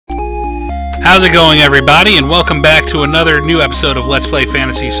How's it going, everybody, and welcome back to another new episode of Let's Play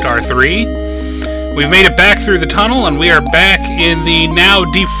Phantasy Star 3. We've made it back through the tunnel, and we are back in the now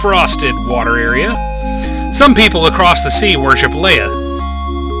defrosted water area. Some people across the sea worship Leia.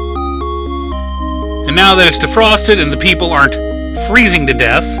 And now that it's defrosted and the people aren't freezing to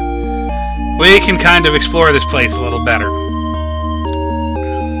death, we can kind of explore this place a little better.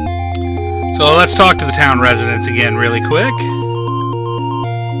 So let's talk to the town residents again really quick.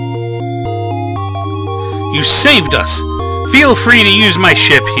 You saved us! Feel free to use my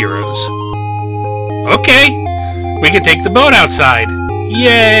ship, heroes. Okay! We can take the boat outside!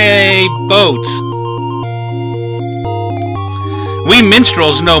 Yay! Boats! We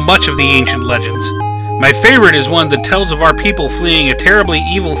minstrels know much of the ancient legends. My favorite is one that tells of our people fleeing a terribly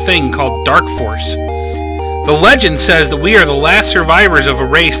evil thing called Dark Force. The legend says that we are the last survivors of a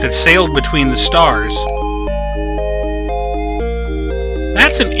race that sailed between the stars.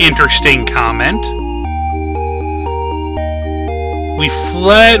 That's an interesting comment.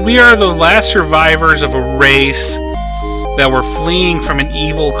 We are the last survivors of a race that were fleeing from an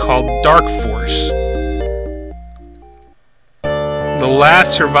evil called Dark Force. The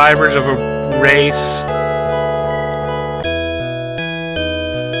last survivors of a race...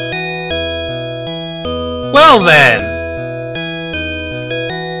 Well then!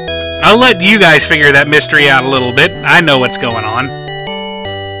 I'll let you guys figure that mystery out a little bit. I know what's going on.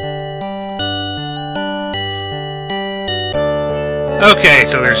 Okay,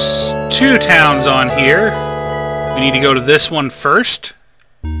 so there's two towns on here. We need to go to this one first,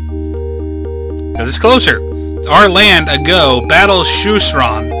 because it's closer. Our land ago battles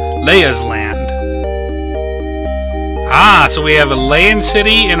Shusran, Leia's land. Ah, so we have a Layan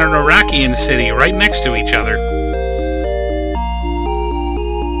city and an Orakian city right next to each other.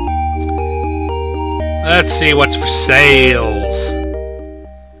 Let's see what's for sales.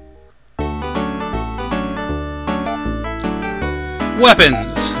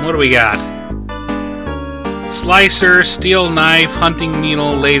 Weapons! What do we got? Slicer, steel knife, hunting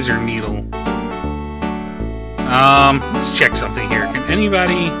needle, laser needle. Let's check something here. Can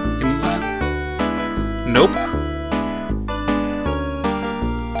anybody... Nope.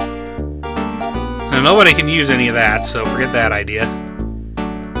 Now, nobody can use any of that, so forget that idea.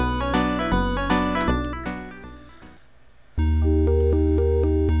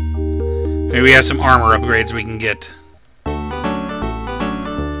 Maybe we have some armor upgrades we can get.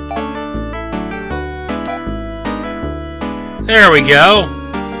 There we go.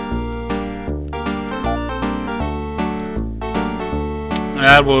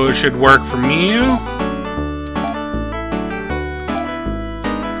 That should work for you.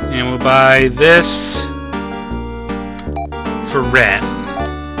 And we'll buy this for Ren.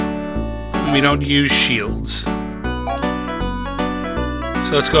 We don't use shields. So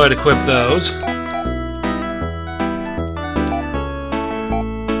let's go ahead and equip those.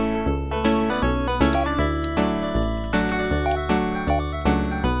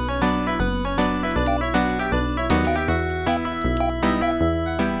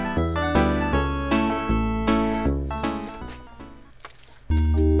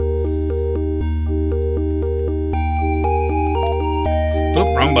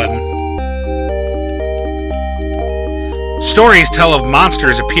 Wrong button. Stories tell of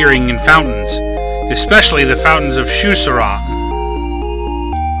monsters appearing in fountains, especially the fountains of Shusran.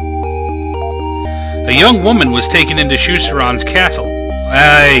 A young woman was taken into Shusran's castle.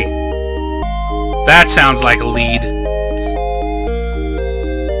 Hey, that sounds like a lead.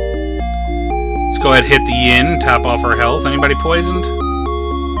 Let's go ahead and hit the inn, top off our health. Anybody poisoned?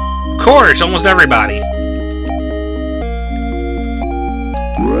 Of course, almost everybody.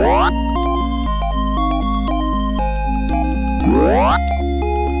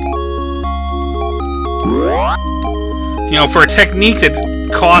 You know, for a technique that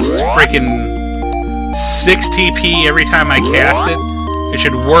costs frickin' 6 TP every time I cast it, it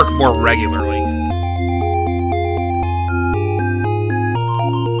should work more regularly.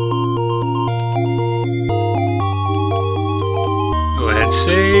 Go ahead,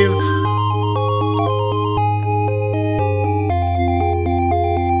 save.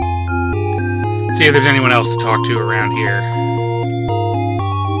 See if there's anyone else to talk to around here.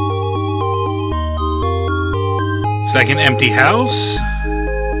 It's like an empty house.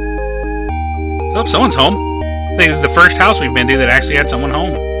 Oh, someone's home. The first house we've been to that actually had someone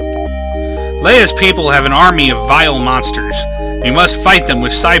home. Leia's people have an army of vile monsters. We must fight them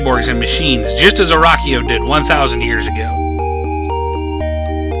with cyborgs and machines, just as Orakio did 1,000 years ago.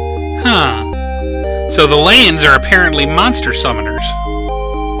 Huh. So the Layans are apparently monster summoners.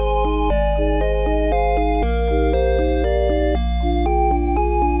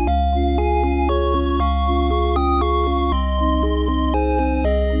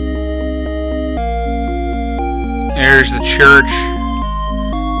 There's the church.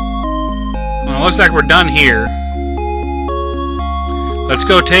 Well, it looks like we're done here. Let's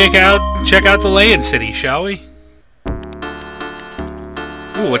go check out the Layan city, shall we?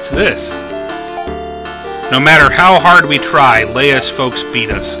 Ooh, what's this? No matter how hard we try, Leia's folks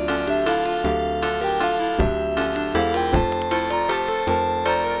beat us.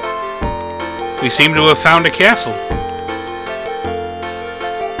 We seem to have found a castle.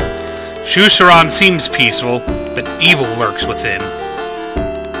 Shusaran seems peaceful, but evil lurks within.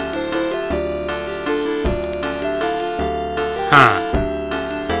 Huh.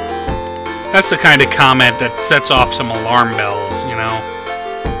 That's the kind of comment that sets off some alarm bells, you know?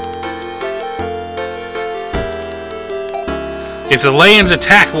 If the Layans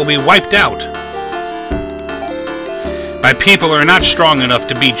attack, we'll be wiped out. My people are not strong enough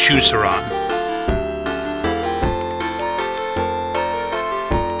to beat Shusaran.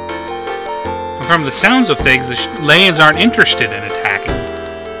 From the sounds of things, the Layans aren't interested in attacking.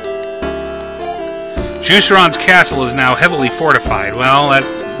 Shusaran's castle is now heavily fortified. Well, that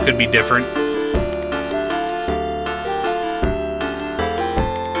could be different.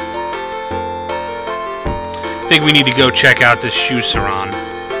 I think we need to go check out this Shusaran.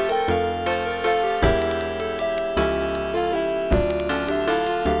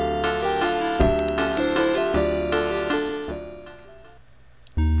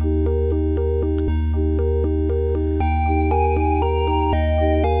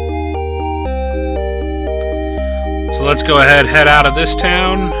 So let's go ahead, head out of this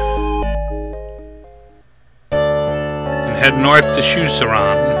town and head north to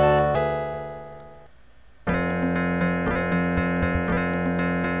Shusaran.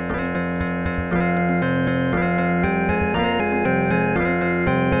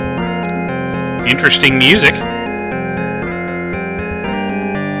 Interesting music.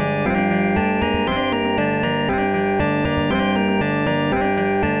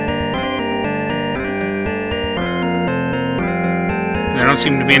 There don't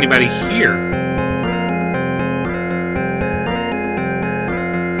seem to be anybody here.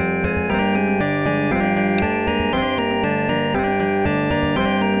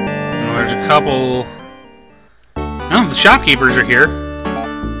 Well, there's a couple... Oh, the shopkeepers are here.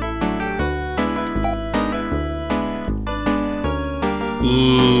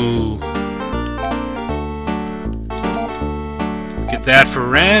 Ooh. Get that for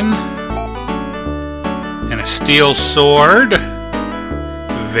Ren. And a steel sword.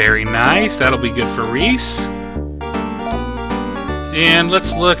 Very nice. That'll be good for Reese. And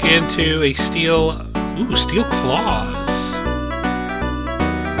let's look into a steel... Ooh, steel claws.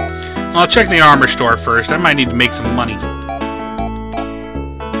 I'll check the armor store first. I might need to make some money.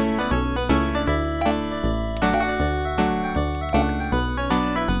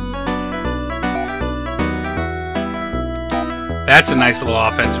 That's a nice little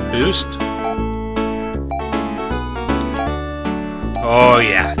offensive boost. Oh,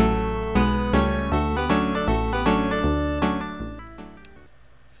 yeah.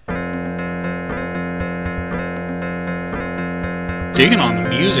 Digging on the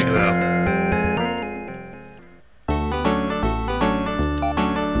music, though.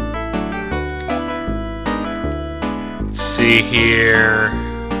 Let's see here.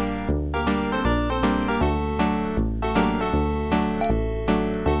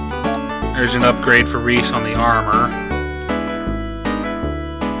 There's an upgrade for Reese on the armor.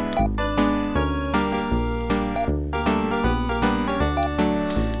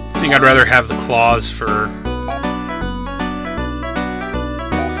 I think I'd rather have the claws for...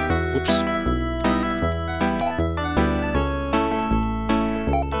 Whoops.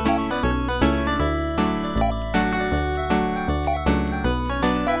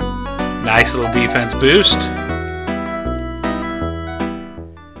 Nice little defense boost.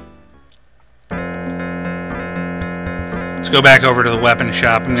 Let's go back over to the weapon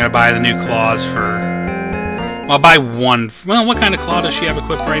shop. I'm going to buy the new claws for... Well, I'll buy one. Well, what kind of claw does she have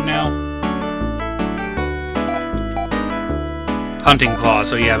equipped right now? Hunting claws,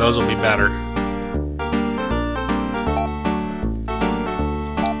 so yeah, those will be better.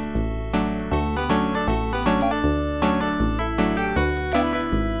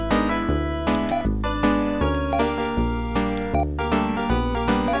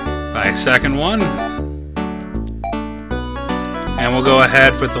 Buy a second one. And we'll go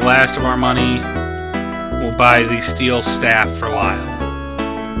ahead with the last of our money. We'll buy the steel staff for Lyle.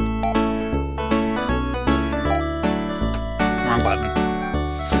 Wrong button.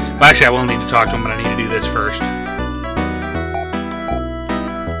 Well, actually, I will need to talk to him, but I need to do this first.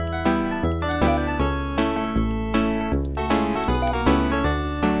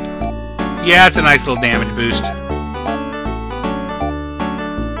 Yeah, it's a nice little damage boost.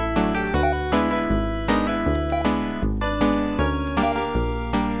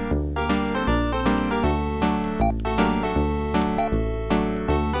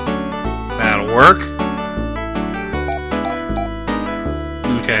 work.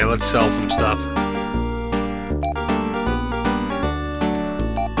 Okay, let's sell some stuff.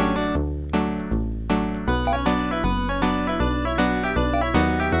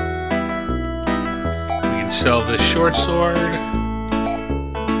 We can sell this short sword.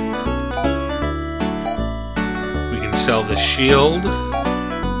 We can sell this shield. We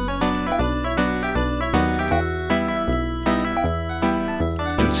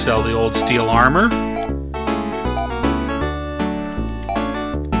can sell the old steel armor.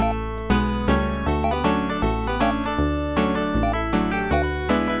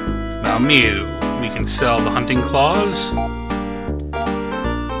 Mew. We can sell the hunting claws.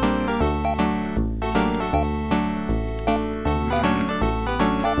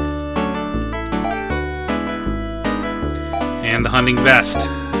 And the hunting vest.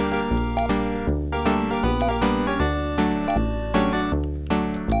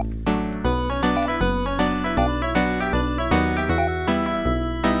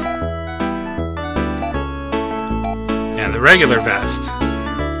 And the regular vest.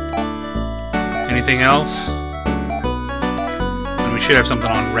 Anything else? And we should have something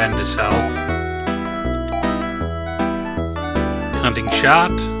on Ren to sell. Hunting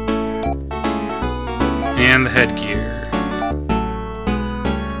shot. And the headgear.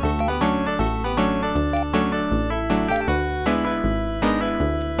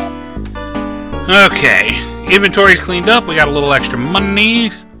 Okay. Inventory's cleaned up. We got a little extra money.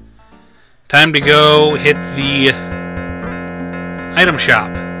 Time to go hit the item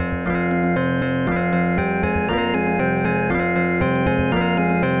shop.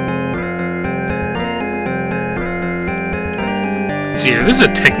 Here. This is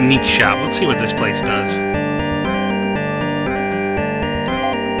a technique shop. Let's see what this place does.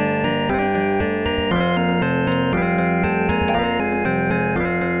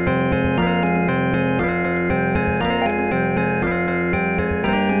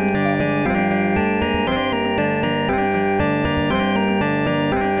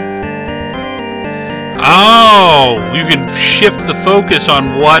 Oh! You can shift the focus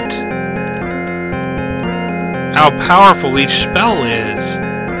on how powerful each spell is.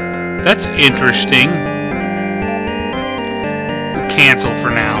 That's interesting. We'll cancel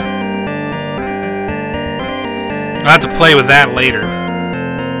for now. I'll have to play with that later.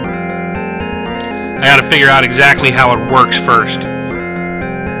 I gotta figure out exactly how it works first.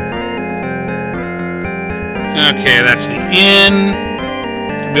 Okay, that's the inn.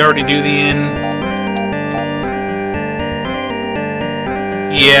 Did we already do the inn?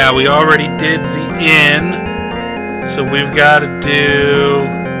 Yeah, we already did the inn. So we've got to do...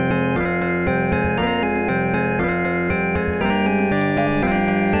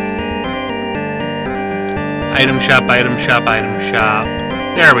 item shop, item shop, item shop.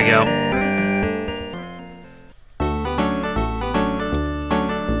 There we go.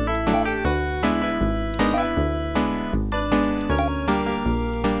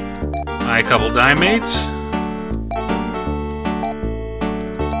 Buy a couple dimates.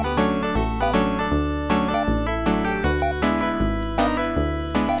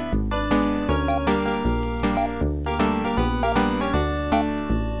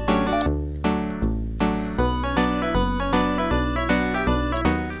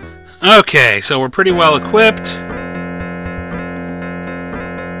 Okay, so we're pretty well equipped.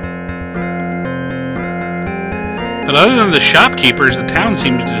 But other than the shopkeepers, the town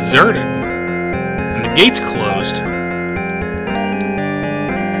seems deserted. And the gate's closed.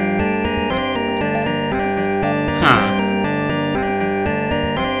 Huh.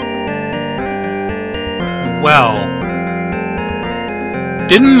 Well.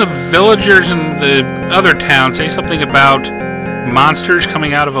 Didn't the villagers in the other town say something about monsters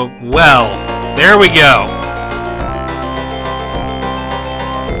coming out of a well? There we go.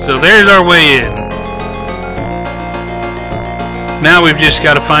 So there's our way in. Now we've just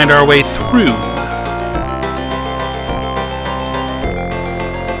got to find our way through.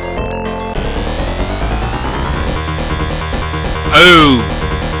 Oh.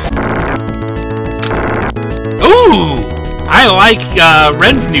 Ooh! I like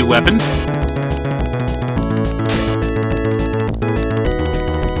Ren's new weapon.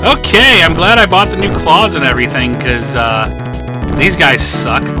 Okay, I'm glad I bought the new claws and everything, because these guys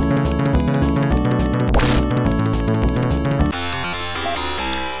suck.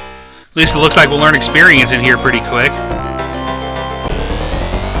 At least it looks like we'll learn experience in here pretty quick.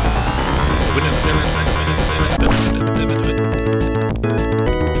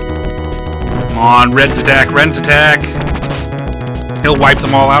 Come on, Ren's attack, Ren's attack. He'll wipe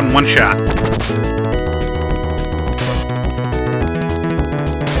them all out in one shot.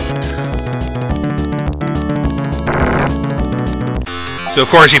 So of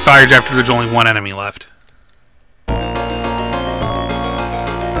course he fires after there's only one enemy left.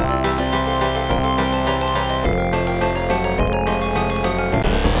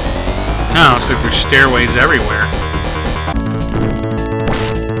 Oh, looks like there's stairways everywhere.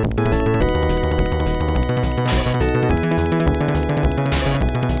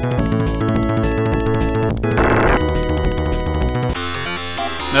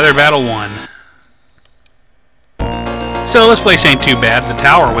 Another battle won. So this place ain't too bad. The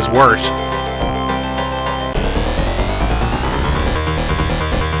tower was worse.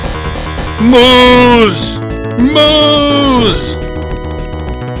 Moose! Moose!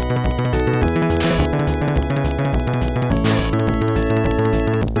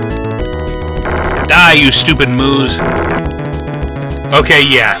 Die, you stupid moose. Okay,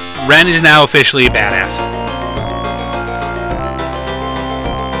 yeah. Ren is now officially a badass.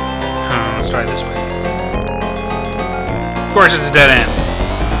 Let's try this way. Of course, it's a dead end.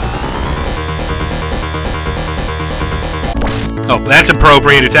 Oh, that's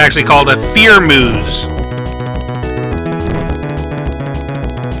appropriate. It's actually called a fear moose.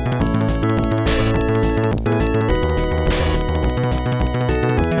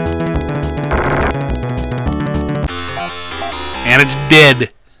 And it's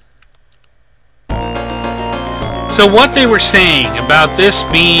dead. So what they were saying about this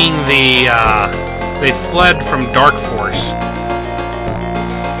being the, they fled from Dark Force.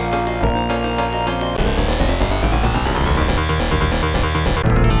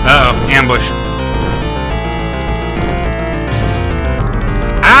 Uh-oh, ambush.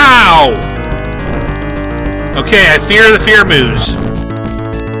 Ow! Okay, I fear the fear moose.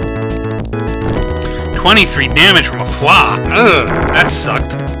 23 damage from a fly. Ugh, that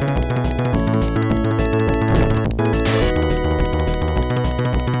sucked.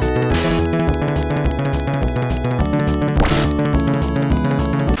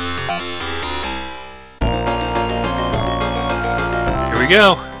 Here we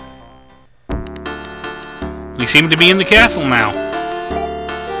go. We seem to be in the castle now.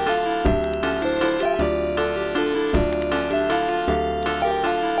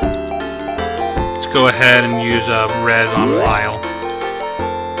 Go ahead and use res on Lyle.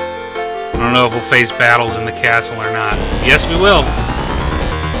 I don't know if we'll face battles in the castle or not. Yes, we will.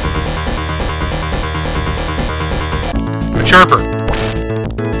 A chirper.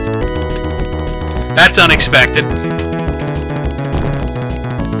 That's unexpected.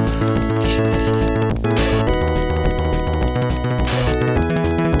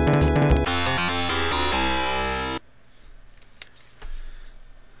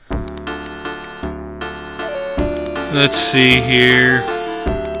 Let's see here.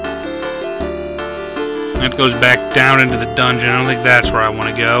 That goes back down into the dungeon. I don't think that's where I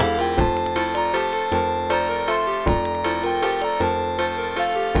want to go.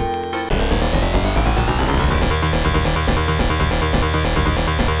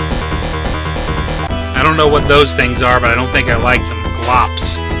 I don't know what those things are, but I don't think I like them.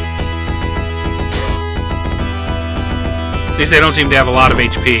 Glops. At least they don't seem to have a lot of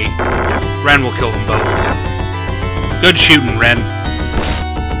HP. Ren will kill them both. Good shooting, Ren.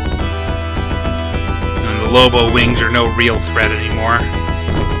 And the Lobo wings are no real threat anymore.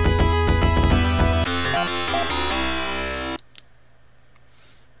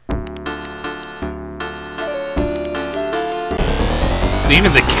 And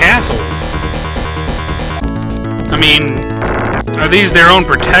even the castle. I mean, are these their own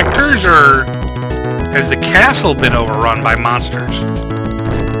protectors, or has the castle been overrun by monsters?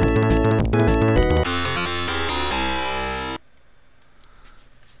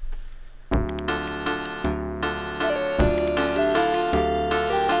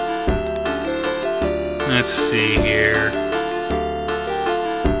 Let's see here.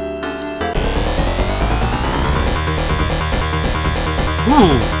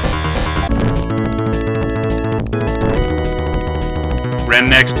 Ooh. Ren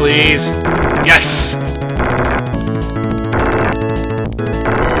next, please. Yes!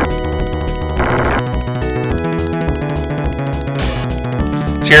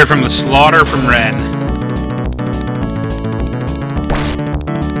 Let's hear from the slaughter from Ren.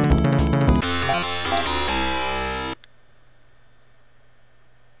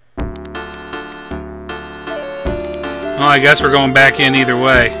 Well, I guess we're going back in either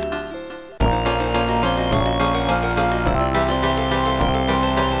way.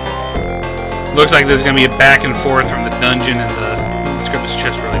 Looks like there's going to be a back and forth from the dungeon and the... Let's grab this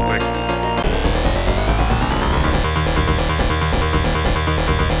chest really quick.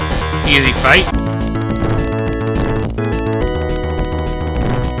 Easy fight.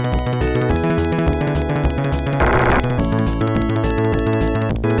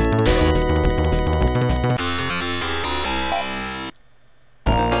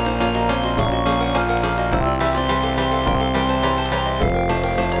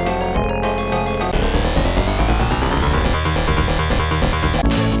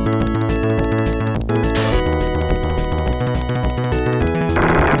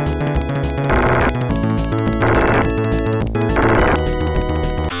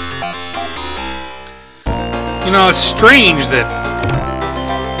 You know, it's strange that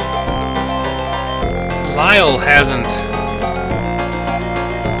Lyle hasn't...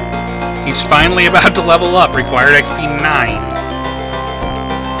 He's finally about to level up. Required XP 9.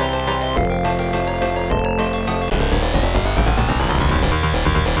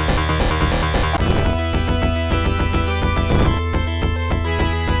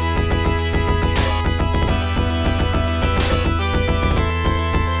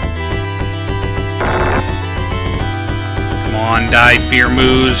 Come on, die, Fear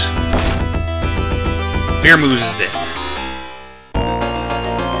Moose. Fear Moose is dead.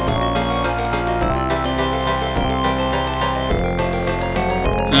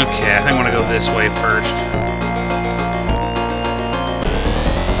 Okay, I think I want to go this way first.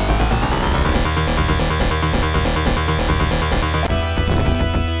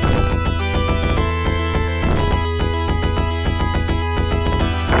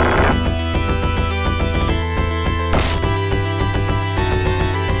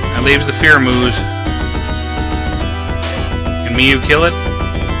 That leaves the Fear Moose. Can Miyu kill it?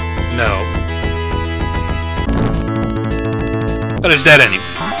 No. But it's dead anyway.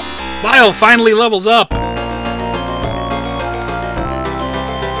 Lyle finally levels up!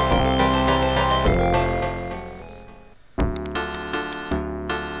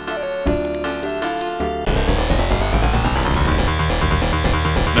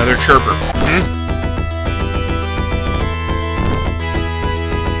 Another chirper.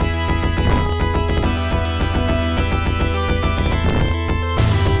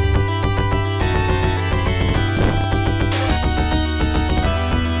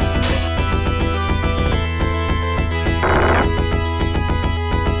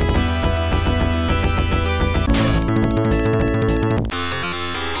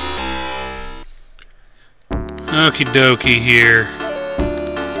 Okie dokie here.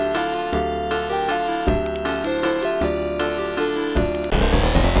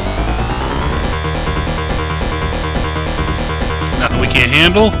 Nothing we can't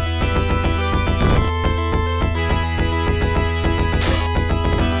handle. Go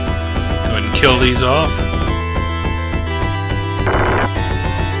ahead and kill these off.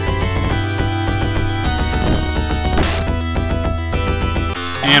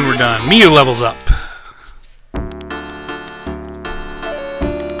 And we're done. Miyu levels up.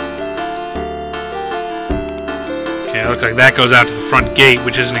 Okay, looks like that goes out to the front gate,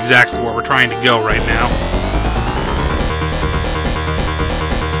 which isn't exactly where we're trying to go right now.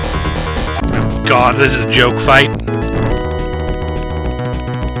 Oh God, this is a joke fight.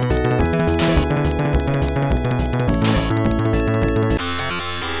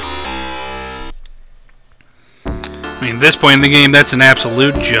 I mean, at this point in the game, that's an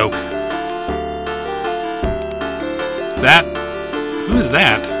absolute joke. That? Who is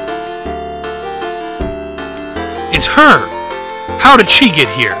that? It's her! How did she get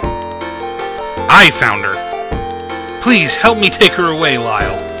here? I found her. Please, help me take her away,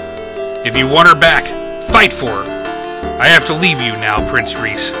 Lyle. If you want her back, fight for her. I have to leave you now, Prince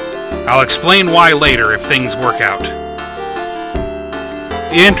Reese. I'll explain why later if things work out.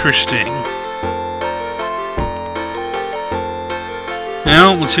 Interesting.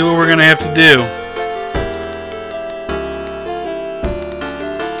 Well, let's see what we're gonna have to do.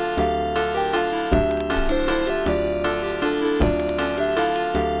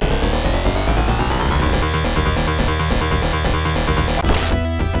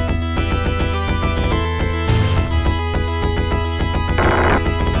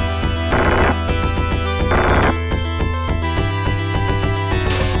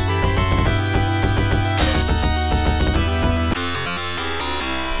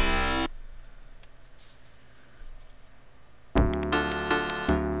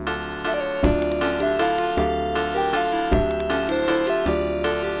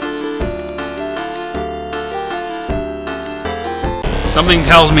 Something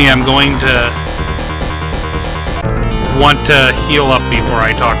tells me I'm going to want to heal up before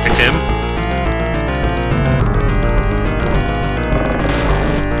I talk to him.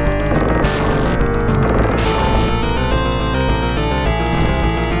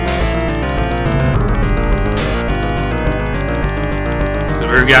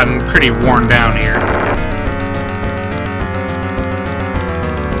 We've gotten pretty worn down here.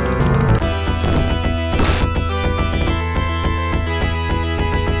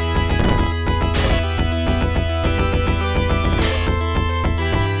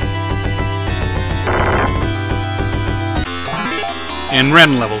 And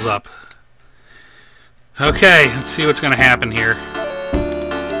Ren levels up. Okay, let's see what's going to happen here.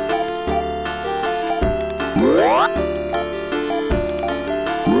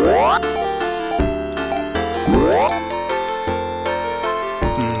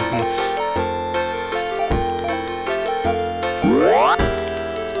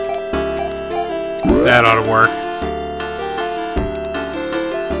 That ought to work.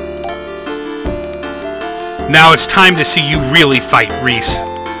 Now it's time to see you really fight, Reese.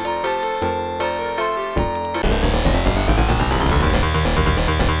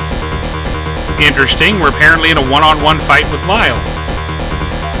 Interesting, we're apparently in a one-on-one fight with Lyle.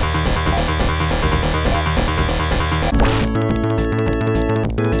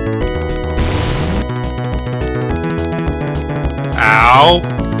 Ow.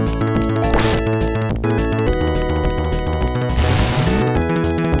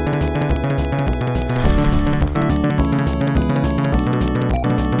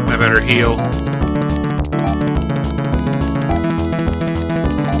 I better heal.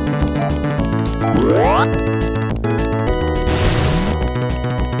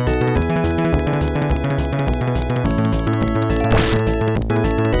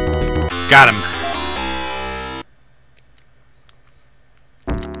 Got him.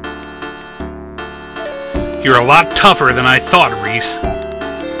 You're a lot tougher than I thought, Reese.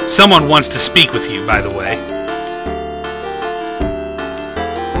 Someone wants to speak with you, by the way.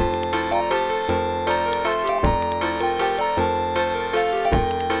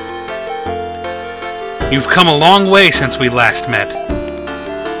 You've come a long way since we last met.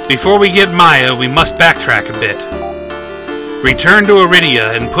 Before we get Maya, we must backtrack a bit. Return to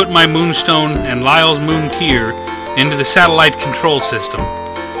Iridia and put my Moonstone and Lyle's Moon Tier into the satellite control system.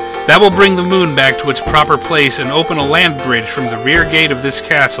 That will bring the moon back to its proper place and open a land bridge from the rear gate of this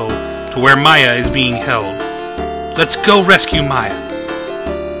castle to where Maya is being held. Let's go rescue Maya.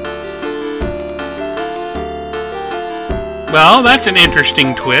 Well, that's an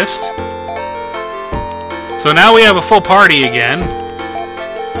interesting twist. So now we have a full party again.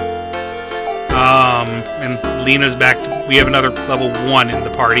 And Lena's back. We have another level 1 in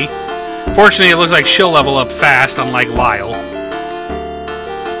the party. Fortunately, it looks like she'll level up fast, unlike Lyle.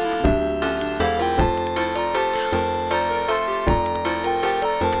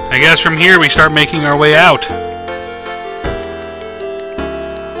 I guess from here we start making our way out.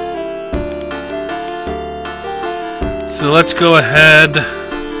 So let's go ahead.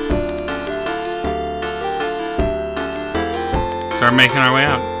 Start making our way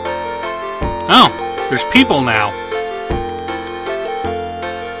out. Oh, there's people now.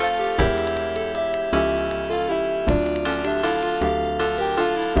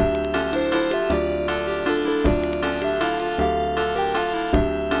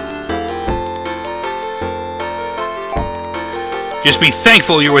 Just be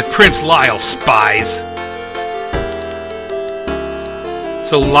thankful you're with Prince Lyle, spies.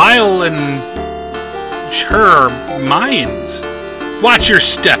 So Lyle and her are Mayans. Watch your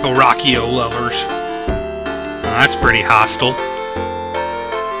step, Orakio lovers. Oh, that's pretty hostile.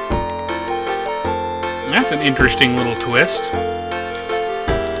 That's an interesting little twist.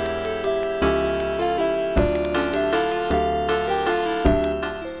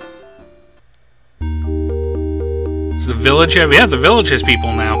 Does the village have... Yeah, the village has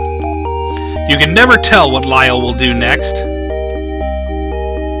people now. You can never tell what Lyle will do next.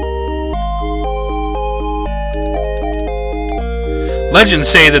 Legends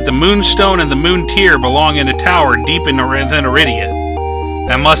say that the Moonstone and the Moon Tier belong in a tower deep in Iridia.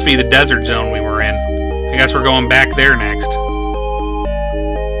 That must be the desert zone we were in. I guess we're going back there next.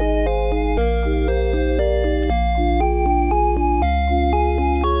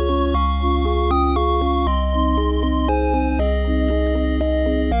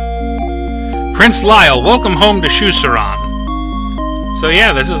 Prince Lyle, welcome home to Shusaran. So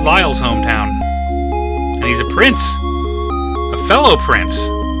yeah, this is Lyle's hometown. And he's a prince. A fellow prince.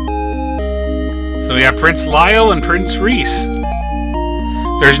 So we got Prince Lyle and Prince Reese.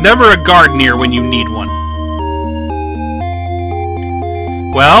 There's never a guard near when you need one.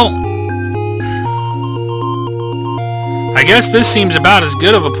 Well, I guess this seems about as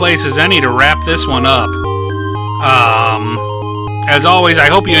good of a place as any to wrap this one up. As always, I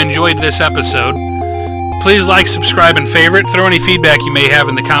hope you enjoyed this episode. Please like, subscribe, and favorite. Throw any feedback you may have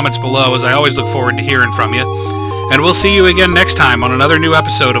in the comments below, as I always look forward to hearing from you. And we'll see you again next time on another new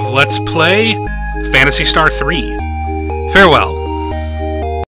episode of Let's Play Phantasy Star 3. Farewell.